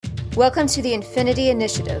Welcome to the Infinity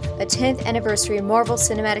Initiative, a 10th anniversary Marvel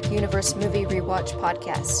Cinematic Universe movie rewatch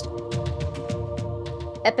podcast.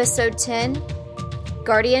 Episode 10,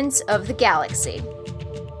 Guardians of the Galaxy.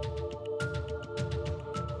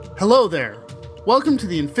 Hello there. Welcome to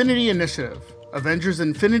the Infinity Initiative. Avengers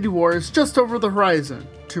Infinity War is just over the horizon.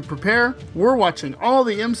 To prepare, we're watching all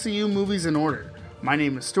the MCU movies in order. My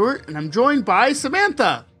name is Stuart, and I'm joined by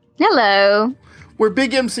Samantha. Hello. We're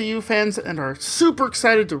big MCU fans and are super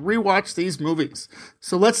excited to rewatch these movies.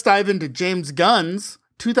 So let's dive into James Gunn's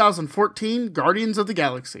 2014 Guardians of the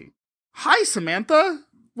Galaxy. Hi, Samantha.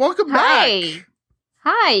 Welcome back.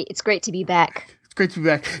 Hi. It's great to be back. It's great to be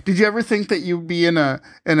back. Did you ever think that you'd be in a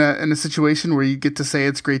situation where you get to say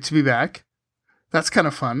it's great to be back? That's kind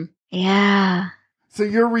of fun. Yeah. So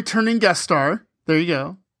you're a returning guest star. There you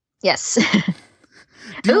go. Yes.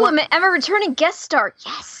 I'm a returning guest star.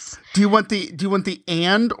 Yes. Do you want the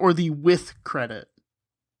and or the with credit?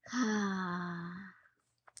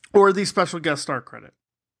 Or the special guest star credit?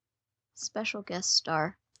 Special guest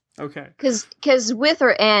star. Okay. Because with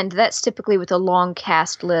or and, that's typically with a long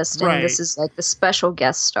cast list, and right. This is like the special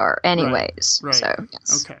guest star anyways. Right. So,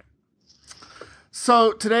 yes. Okay.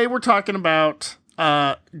 So today we're talking about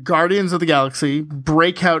Guardians of the Galaxy,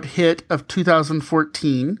 breakout hit of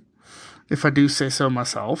 2014, if I do say so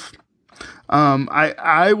myself.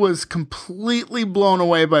 I was completely blown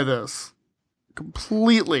away by this.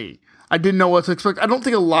 Completely. I didn't know what to expect. I don't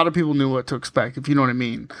think a lot of people knew what to expect, if you know what I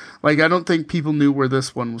mean. Like, I don't think people knew where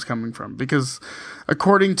this one was coming from, because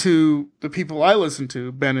according to the people I listened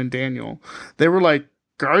to, Ben and Daniel, they were like,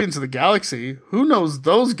 Guardians of the Galaxy? Who knows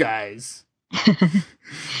those guys?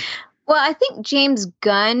 Well, I think James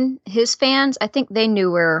Gunn, his fans, I think they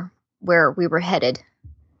knew where we were headed.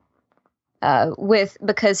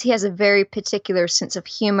 Because he has a very particular sense of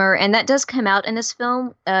humor, and that does come out in this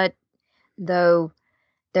film, though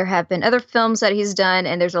there have been other films that he's done,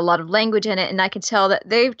 and there's a lot of language in it, and I can tell that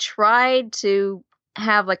they've tried to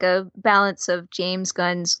have like a balance of James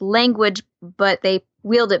Gunn's language, but they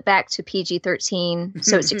wheeled it back to PG-13,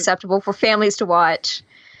 so it's acceptable for families to watch.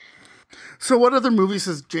 So what other movies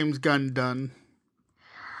has James Gunn done?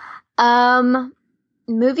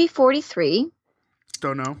 Movie 43.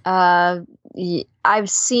 Don't know. I've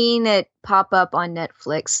seen it pop up on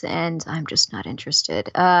Netflix, and I'm just not interested.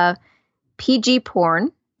 PG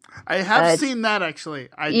porn. I have seen that, actually.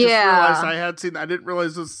 I just realized I had seen that. I didn't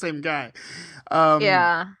realize it was the same guy.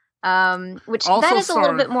 Which that is a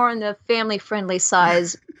little bit more on the family-friendly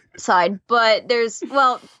side, but there's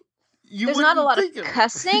not a lot of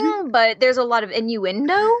cussing, but there's a lot of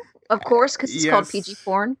innuendo, of course, because it's called PG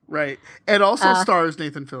porn. Right. And also stars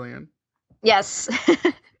Nathan Fillion. Yes.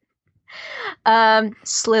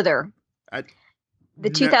 Slither. The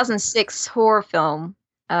 2006 horror film.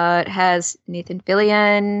 It has Nathan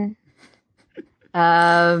Fillion.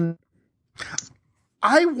 I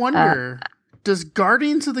wonder, does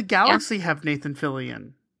Guardians of the Galaxy have Nathan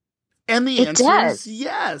Fillion? And the answer is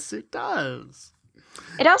yes, it does.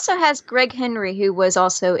 It also has Greg Henry, who was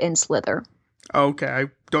also in Slither. Okay, I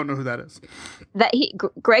don't know who that is.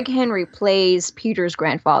 Greg Henry plays Peter's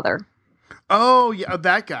grandfather. Oh, yeah,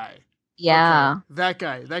 that guy. Yeah.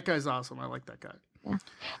 Okay. That guy's awesome. I like that guy. Yeah.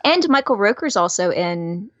 And Michael Rooker's also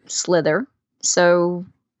in Slither. So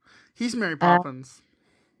he's Mary Poppins.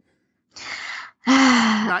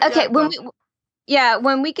 Okay,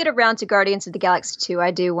 when we get around to Guardians of the Galaxy 2,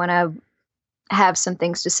 I do want to have some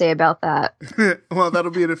things to say about that. Well,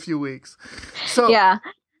 that'll be in a few weeks. So yeah.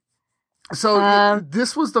 So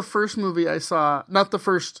this was the first movie I saw, not the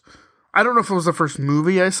first. I don't know if it was the first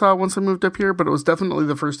movie I saw once I moved up here, but it was definitely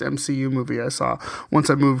the first MCU movie I saw once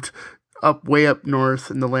I moved way up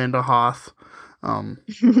north in the land of Hoth,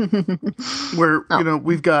 where,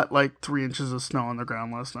 we've got like 3 inches of snow on the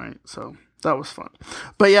ground last night. So that was fun.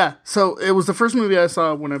 But yeah, so it was the first movie I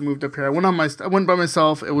saw when I moved up here. I went by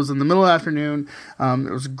myself. It was in the middle of the afternoon.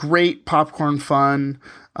 It was great popcorn fun.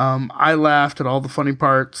 I laughed at all the funny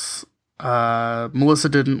parts. Melissa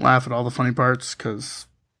didn't laugh at all the funny parts because,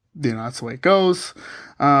 that's the way it goes.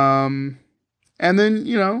 And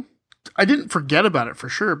then, I didn't forget about it for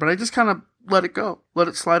sure, but I just kind of let it go, let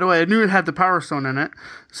it slide away. I knew it had the Power Stone in it,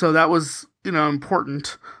 so that was,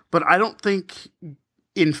 important. But I don't think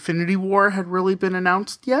Infinity War had really been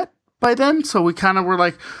announced yet by then, so we kind of were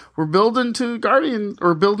like, we're building to Guardian,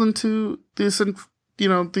 or building to this,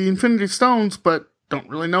 the Infinity Stones, but don't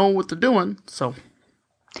really know what they're doing, so.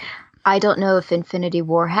 I don't know if Infinity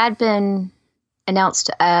War had been announced.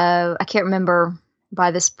 I can't remember by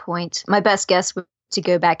this point. My best guess would to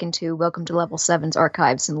go back into Welcome to Level 7's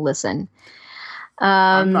archives and listen.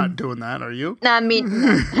 I'm not doing that, are you? No, I mean,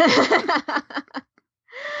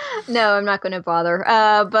 No, I'm not going to bother.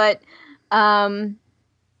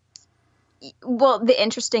 Well, the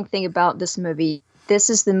interesting thing about this movie, this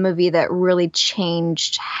is the movie that really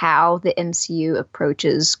changed how the MCU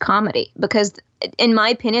approaches comedy. Because, in my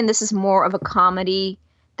opinion, this is more of a comedy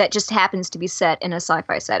that just happens to be set in a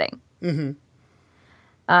sci-fi setting. Mm-hmm.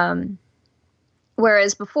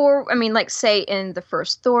 Whereas before, I mean, like, say in the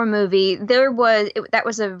first Thor movie, that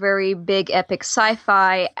was a very big epic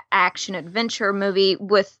sci-fi action adventure movie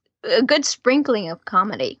with a good sprinkling of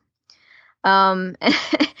comedy. And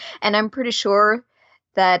I'm pretty sure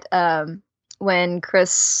that when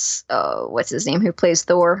Chris, what's his name, who plays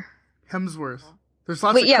Thor? Hemsworth. There's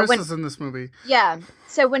lots of Chris's in this movie. Yeah.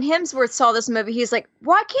 So when Hemsworth saw this movie, he's like,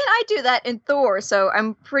 why can't I do that in Thor? So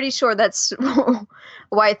I'm pretty sure that's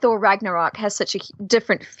why Thor Ragnarok has such a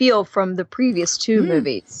different feel from the previous two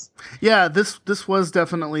movies. Yeah, this was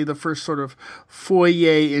definitely the first sort of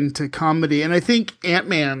foyer into comedy. And I think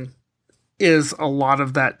Ant-Man is a lot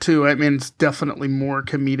of that too. I mean, it's definitely more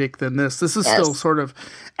comedic than this. This is still sort of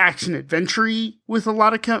action adventure-y with a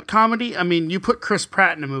lot of comedy. I mean, you put Chris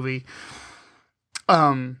Pratt in a movie.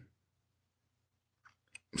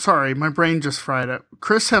 Sorry, my brain just fried up.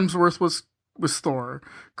 Chris Hemsworth was Thor.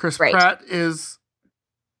 Chris Pratt is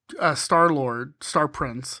Star-Lord, Star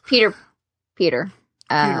Prince. Peter.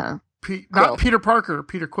 Not Peter Parker,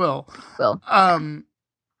 Peter Quill.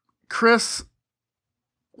 Chris,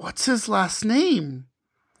 what's his last name?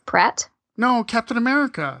 Pratt? No, Captain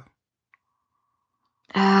America.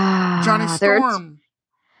 Johnny Storm.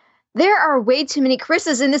 There are way too many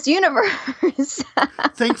Chris's in this universe.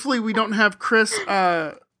 Thankfully, we don't have Chris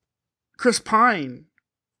Pine.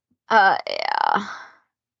 Yeah.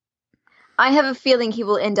 I have a feeling he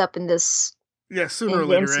will end up in this. Yeah, sooner or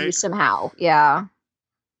later, right? Somehow, yeah.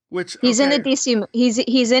 Which he's in the DC.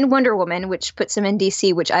 He's in Wonder Woman, which puts him in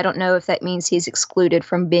DC. Which I don't know if that means he's excluded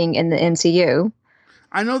from being in the MCU.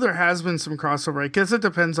 I know there has been some crossover. I guess it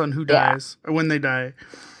depends on who dies or when they die.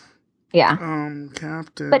 Yeah.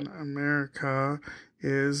 Captain America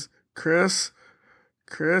is Chris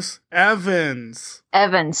Evans.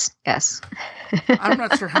 Evans, yes. I'm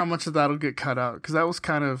not sure how much of that'll get cut out because that was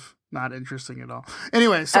kind of not interesting at all.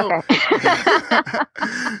 Anyway, so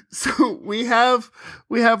so we have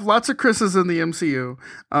lots of Chris's in the MCU.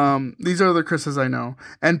 These are the Chris's I know.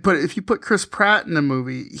 But if you put Chris Pratt in a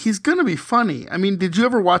movie, he's gonna be funny. I mean, did you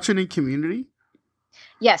ever watch any Community?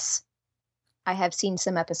 Yes. I have seen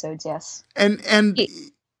some episodes, yes. And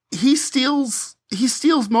he steals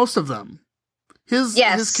most of them. His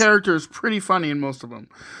character is pretty funny in most of them.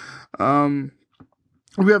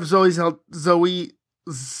 We have Zoe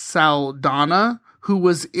Saldana, who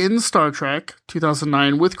was in Star Trek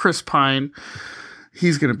 2009 with Chris Pine.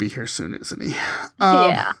 He's going to be here soon, isn't he?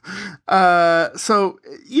 Yeah. So,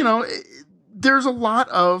 there's a lot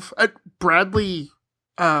of Bradley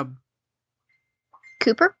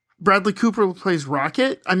Cooper? Bradley Cooper plays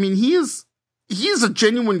Rocket. I mean, he is a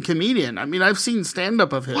genuine comedian. I mean, I've seen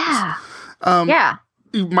stand-up of his. Yeah.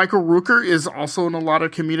 Michael Rooker is also in a lot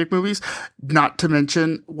of comedic movies. Not to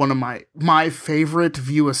mention one of my favorite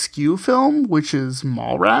View Askew film, which is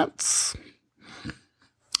Mallrats.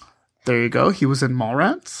 There you go. He was in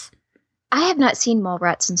Mallrats. I have not seen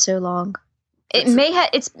Mallrats in so long. It may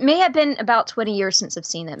have been about 20 years since I've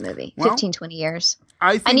seen that movie. 15, 20 years.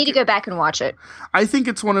 I need to go back and watch it. I think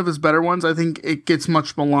it's one of his better ones. I think it gets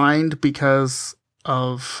much maligned because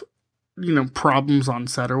of, problems on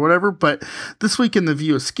set or whatever. But this week in the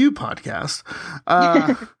View Askew podcast.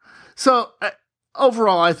 So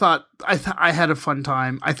overall, I thought I had a fun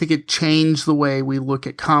time. I think it changed the way we look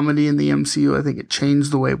at comedy in the MCU. I think it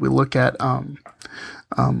changed the way we look at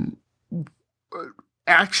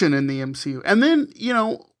action in the MCU. And then,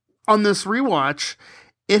 on this rewatch,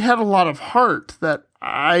 it had a lot of heart that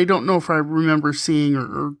I don't know if I remember seeing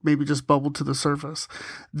or maybe just bubbled to the surface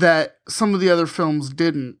that some of the other films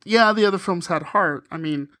didn't. Yeah, the other films had heart. I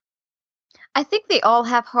mean, I think they all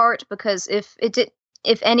have heart because if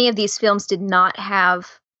any of these films did not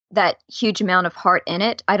have that huge amount of heart in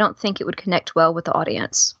it, I don't think it would connect well with the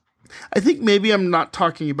audience. I think maybe I'm not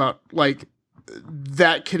talking about like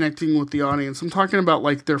that connecting with the audience. I'm talking about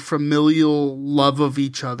like their familial love of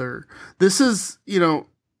each other. This is,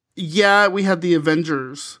 yeah, we had the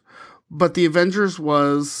Avengers, but the Avengers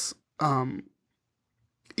was, like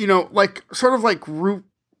sort of like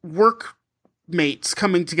workmates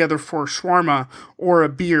coming together for shawarma or a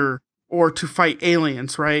beer or to fight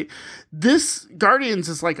aliens, right? This Guardians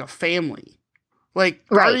is like a family. Like,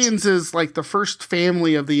 Guardians is like the first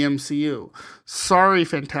family of the MCU. Sorry,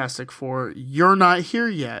 Fantastic Four, you're not here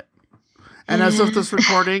yet. And as of this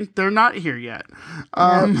recording, they're not here yet.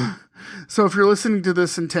 So if you're listening to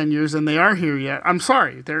this in 10 years and they are here yet, I'm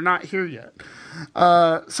sorry, they're not here yet.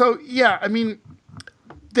 So yeah, I mean,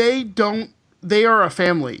 they are a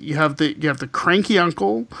family. You have the cranky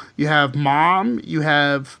uncle, you have mom, you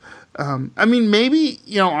have, I mean, maybe,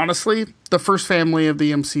 honestly, the first family of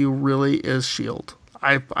the MCU really is S.H.I.E.L.D.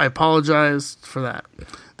 I apologize for that.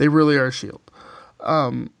 They really are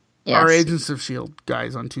S.H.I.E.L.D. Yes. Our Agents of S.H.I.E.L.D.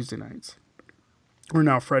 guys on Tuesday nights. Or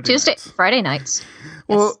now Friday nights. Friday nights.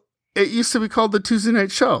 Well, it used to be called the Tuesday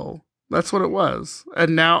Night Show. That's what it was.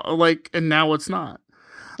 And now it's not.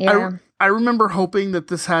 Yeah. I remember hoping that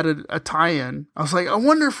this had a tie-in. I was like, I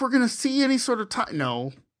wonder if we're going to see any sort of tie.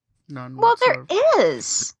 No. None. Well, whatsoever. there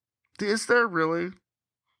is. Is there really?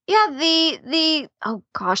 Yeah, oh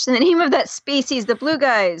gosh, the name of that species, the blue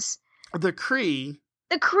guys. The Kree.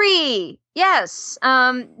 The Kree. Yes.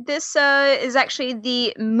 This is actually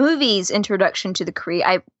the movie's introduction to the Kree.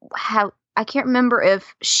 I can't remember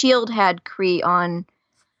if S.H.I.E.L.D. had Kree on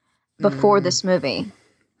before this movie.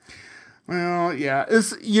 Well, yeah.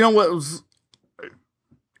 What was...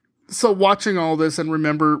 So watching all this and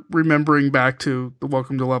remembering back to the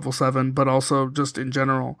Welcome to Level 7, but also just in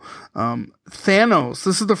general, Thanos,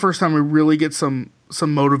 this is the first time we really get some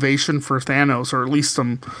motivation for Thanos, or at least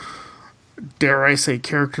some, dare I say,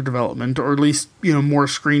 character development, or at least, more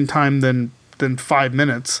screen time than 5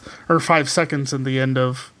 minutes or 5 seconds in the end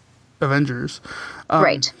of Avengers.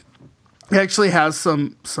 Right. He actually has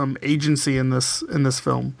some agency in this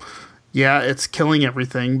film. Yeah, it's killing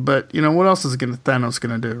everything, but what else is Thanos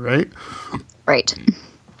gonna do, right? Right.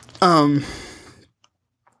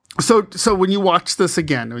 So when you watch this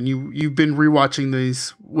again, when you've been rewatching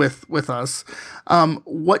these with us,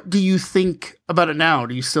 what do you think about it now?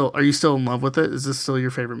 Are you still in love with it? Is this still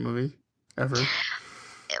your favorite movie ever?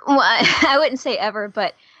 Well, I wouldn't say ever,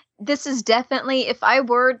 but this is definitely, if I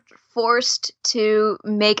were forced to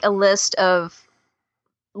make a list of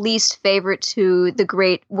least favorite to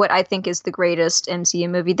what I think is the greatest MCU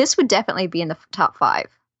movie, this would definitely be in the top 5.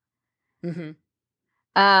 Mm-hmm.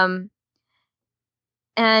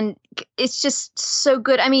 And it's just so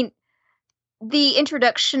good. I mean, the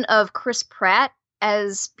introduction of Chris Pratt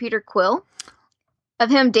as Peter Quill, of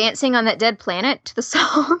him dancing on that dead planet to the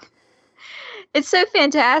song, it's so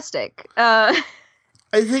fantastic. I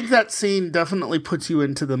think that scene definitely puts you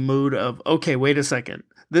into the mood of, okay, wait a second,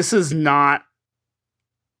 this is not.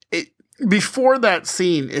 Before that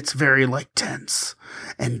scene, it's very tense,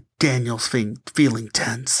 and Daniel's feeling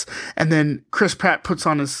tense, and then Chris Pratt puts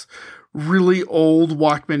on his really old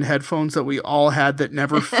Walkman headphones that we all had that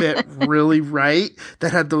never fit really right,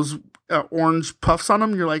 that had those orange puffs on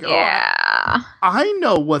them. You're like, yeah, I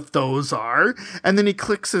know what those are. And then he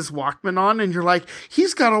clicks his Walkman on, and you're like,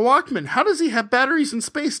 he's got a Walkman. How does he have batteries in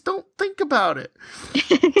space? Don't think about it.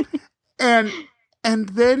 and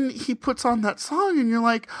then he puts on that song, and you're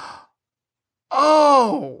like,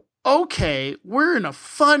 oh, okay, we're in a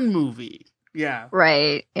fun movie. Yeah.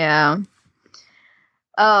 Right. Yeah.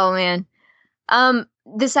 Oh man.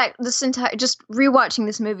 This entire, just rewatching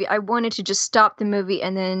this movie, I wanted to just stop the movie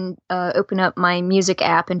and then open up my music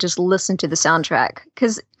app and just listen to the soundtrack.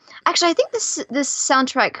 Because actually, I think this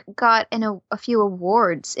soundtrack got a few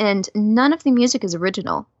awards, and none of the music is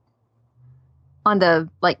original on the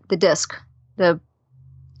disc that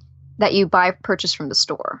you purchase from the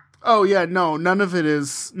store. Oh yeah, no, none of it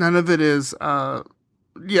is original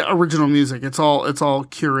music. It's all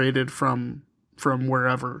curated from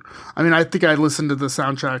wherever. I mean, I think I listened to the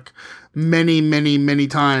soundtrack many, many, many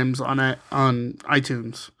times on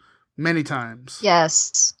iTunes. Many times.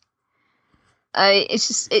 Yes. It's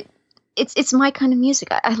just it's my kind of music.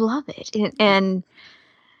 I love it. And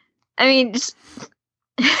I mean, just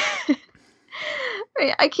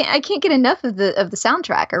I can't get enough of the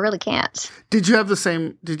soundtrack. I really can't. Did you have the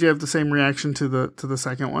same reaction to the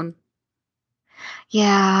second one?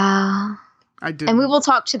 Yeah. I did. And we will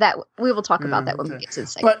talk about that when we get to the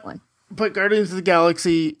second one. But Guardians of the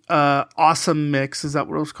Galaxy Awesome Mix, is that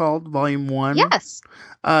what it was called? Volume 1? Yes.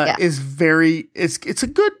 Is very it's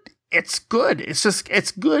good. It's good.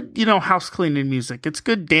 It's good, house cleaning music. It's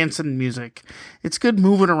good dancing music. It's good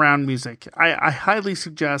moving around music. I highly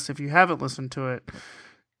suggest, if you haven't listened to it,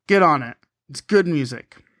 get on it. It's good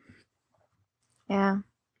music. Yeah.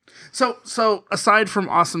 So aside from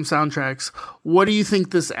awesome soundtracks, what do you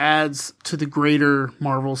think this adds to the greater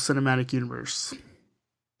Marvel Cinematic Universe?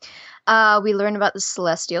 We learn about the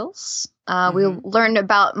Celestials. We learned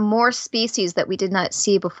about more species that we did not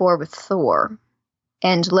see before with Thor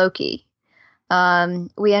and Loki.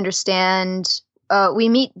 We understand. We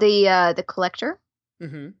meet the Collector,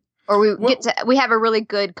 Or we have a really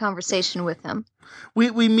good conversation with him. We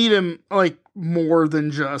meet him like more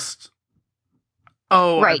than just,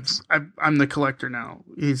 oh, right. I'm the collector now.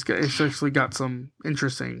 He's actually got some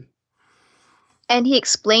interesting. And he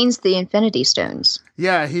explains the Infinity Stones.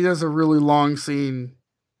 Yeah, he does a really long scene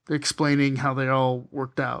explaining how they all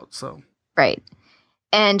worked out. So right,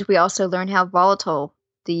 and we also learn how volatile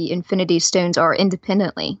the Infinity Stones are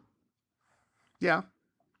independently. Yeah,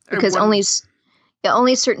 because only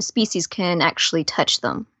certain species can actually touch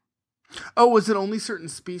them. Oh, was it only certain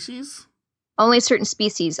species? Only certain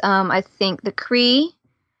species. I think the Kree,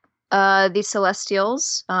 the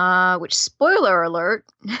Celestials, which, spoiler alert,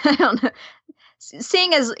 I don't know.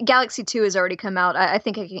 Seeing as Galaxy 2 has already come out, I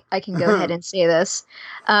think I can go ahead and say this.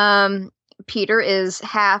 Peter is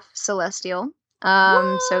half Celestial.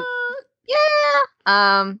 So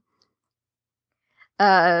yeah.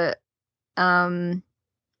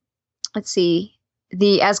 Let's see.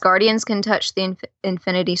 The Asgardians can touch the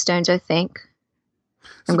Infinity Stones, I think.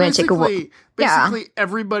 So I'm going to take a look. Basically,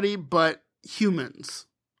 everybody but humans.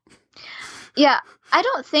 Yeah, I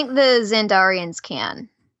don't think the Xandarians can.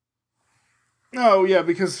 Oh, yeah,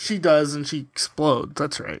 because she does and she explodes.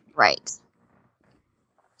 That's right. Right.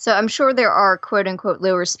 So I'm sure there are quote-unquote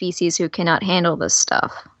lower species who cannot handle this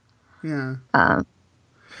stuff. Yeah.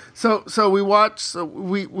 So we watch. So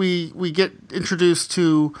we get introduced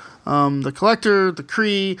to the Collector, the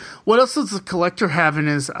Kree. What else does the Collector have in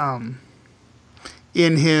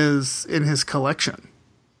his collection?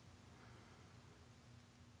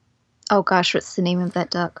 Oh gosh, what's the name of that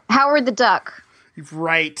duck? Howard the Duck.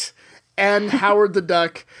 Right. And Howard the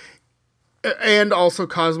Duck, and also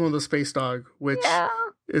Cosmo the Space Dog, which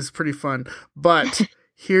is pretty fun. But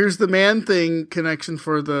here's the Man-Thing connection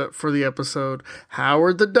for the episode.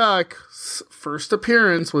 Howard the Duck's first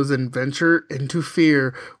appearance was in Venture into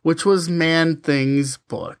Fear, which was Man-Thing's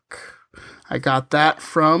book. I got that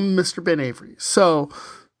from Mr. Ben Avery. So,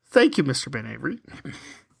 thank you, Mr. Ben Avery.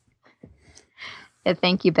 Yeah,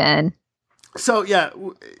 thank you, Ben. So, yeah.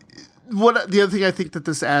 The other thing I think that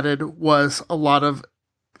this added was a lot of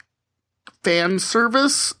fan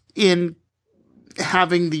service in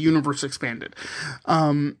having the universe expanded.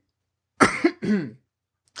 But it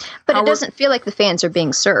doesn't feel like the fans are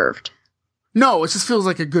being served. No, it just feels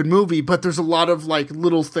like a good movie, but there's a lot of like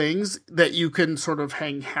little things that you can sort of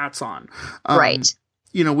hang hats on. Right.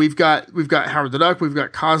 You know, we've got Howard the Duck, we've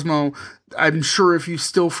got Cosmo. I'm sure if you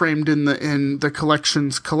still framed in the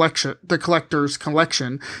collector's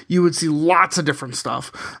collection, you would see lots of different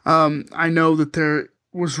stuff. I know that there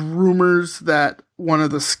was rumors that one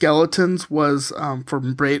of the skeletons was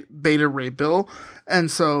from Beta Ray Bill,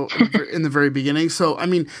 and so in the very beginning. So I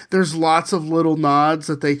mean, there's lots of little nods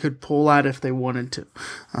that they could pull at if they wanted to,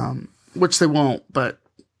 which they won't. But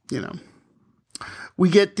you know. We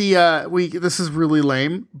get this is really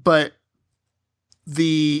lame, but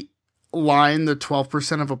the line, the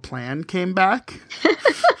 12% of a plan came back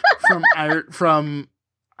from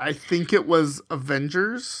I think it was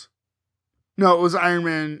Avengers. No, it was Iron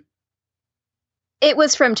Man. It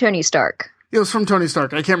was from Tony Stark. It was from Tony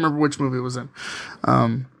Stark. I can't remember which movie it was in.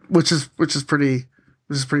 Which is pretty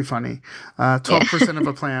funny. 12% of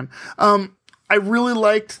a plan. I really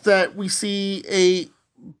liked that we see a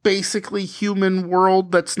basically human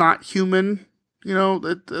world that's not human, you know,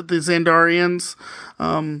 the Xandarians,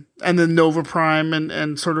 and then Nova Prime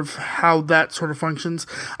and sort of how that sort of functions.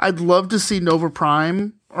 I'd love to see Nova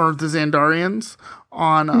Prime or the Xandarians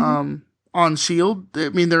on S.H.I.E.L.D. I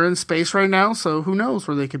mean, they're in space right now, so who knows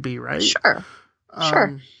where they could be, right? Sure.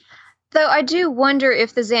 Though I do wonder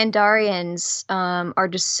if the Xandarians are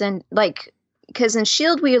because in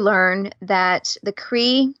S.H.I.E.L.D. we learn that the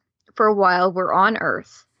Kree for a while were on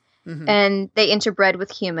Earth, and they interbred with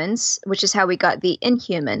humans, which is how we got the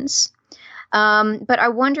Inhumans. But I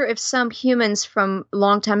wonder if some humans from a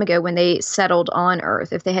long time ago, when they settled on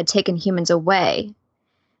Earth, if they had taken humans away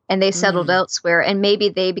and they settled elsewhere, and maybe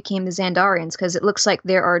they became the Xandarians, because it looks like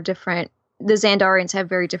the Xandarians have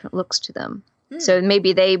very different looks to them. So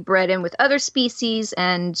maybe they bred in with other species,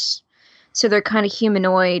 and so they're kind of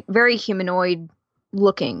humanoid, very humanoid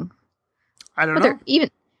looking. I don't know.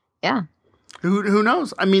 Yeah. Who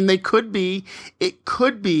knows? I mean, it could be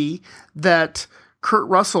that Kurt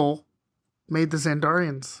Russell made the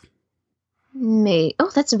Xandarians.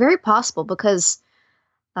 Oh, that's very possible, because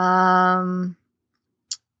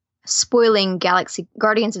spoiling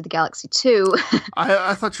Guardians of the Galaxy 2.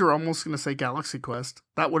 I thought you were almost going to say Galaxy Quest.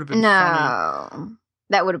 That would have been funny. No,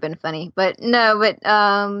 that would have been funny. But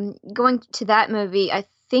going to that movie, I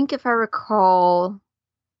think if I recall,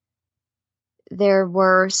 there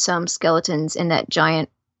were some skeletons in that giant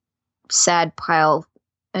sad pile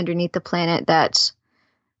underneath the planet that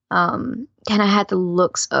kind of had the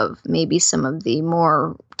looks of maybe some of the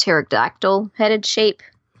more pterodactyl-headed shape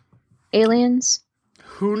aliens.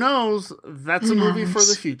 Who knows? That's a movie for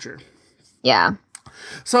the future. Yeah.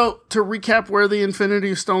 So, to recap where the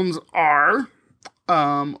Infinity Stones are,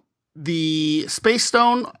 the Space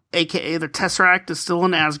Stone, aka the Tesseract, is still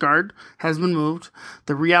in Asgard, has been moved.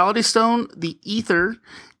 The Reality Stone, the Ether,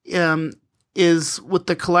 is with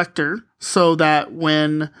the Collector, so that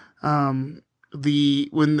when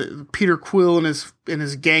Peter Quill and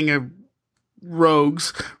his gang of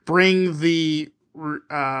rogues bring the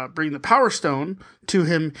Power Stone to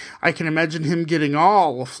him, I can imagine him getting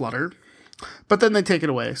all aflutter. But then they take it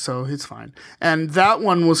away, so it's fine. And that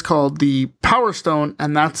one was called the Power Stone,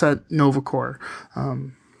 and that's at Nova Corps.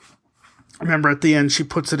 Remember, at the end, she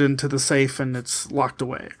puts it into the safe, and it's locked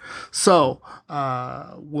away. So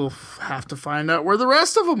we'll have to find out where the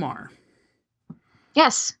rest of them are.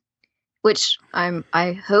 Yes, which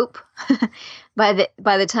I hope by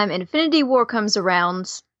the time Infinity War comes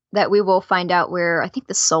around, that we will find out where I think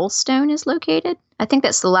the Soul Stone is located. I think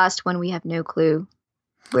that's the last one. We have no clue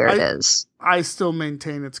where it is. I still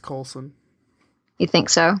maintain it's Coulson. You think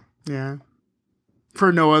so? Yeah.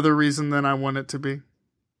 For no other reason than I want it to be.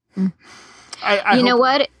 Mm. You know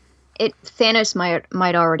what? Thanos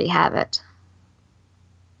might already have it.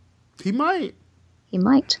 He might. He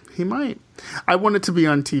might. I want it to be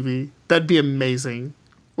on TV. That'd be amazing.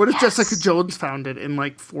 What if Jessica Jones found it in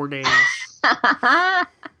like 4 days?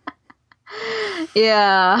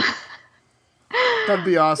 Yeah. That'd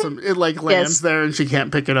be awesome. It like lands there and she can't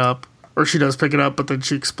pick it up. Or she does pick it up, but then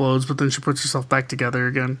she explodes, but then she puts herself back together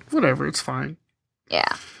again. Whatever, it's fine. Yeah.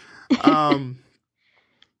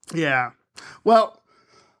 Yeah. Well,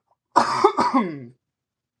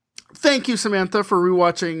 thank you, Samantha, for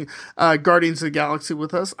rewatching Guardians of the Galaxy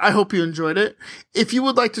with us. I hope you enjoyed it. If you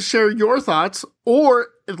would like to share your thoughts, or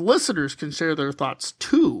if listeners can share their thoughts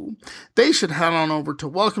too, they should head on over to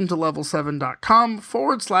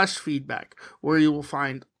welcometolevel7.com/feedback, where you will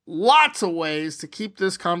find lots of ways to keep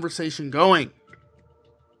this conversation going.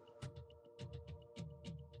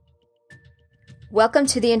 Welcome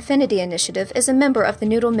to the Infinity Initiative is a member of the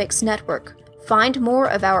Noodle Mix Network. Find more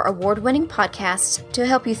of our award-winning podcasts to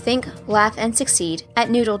help you think, laugh, and succeed at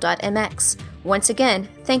noodle.mx. Once again,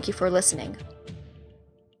 thank you for listening.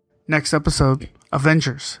 Next episode,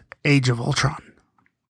 Avengers: Age of Ultron.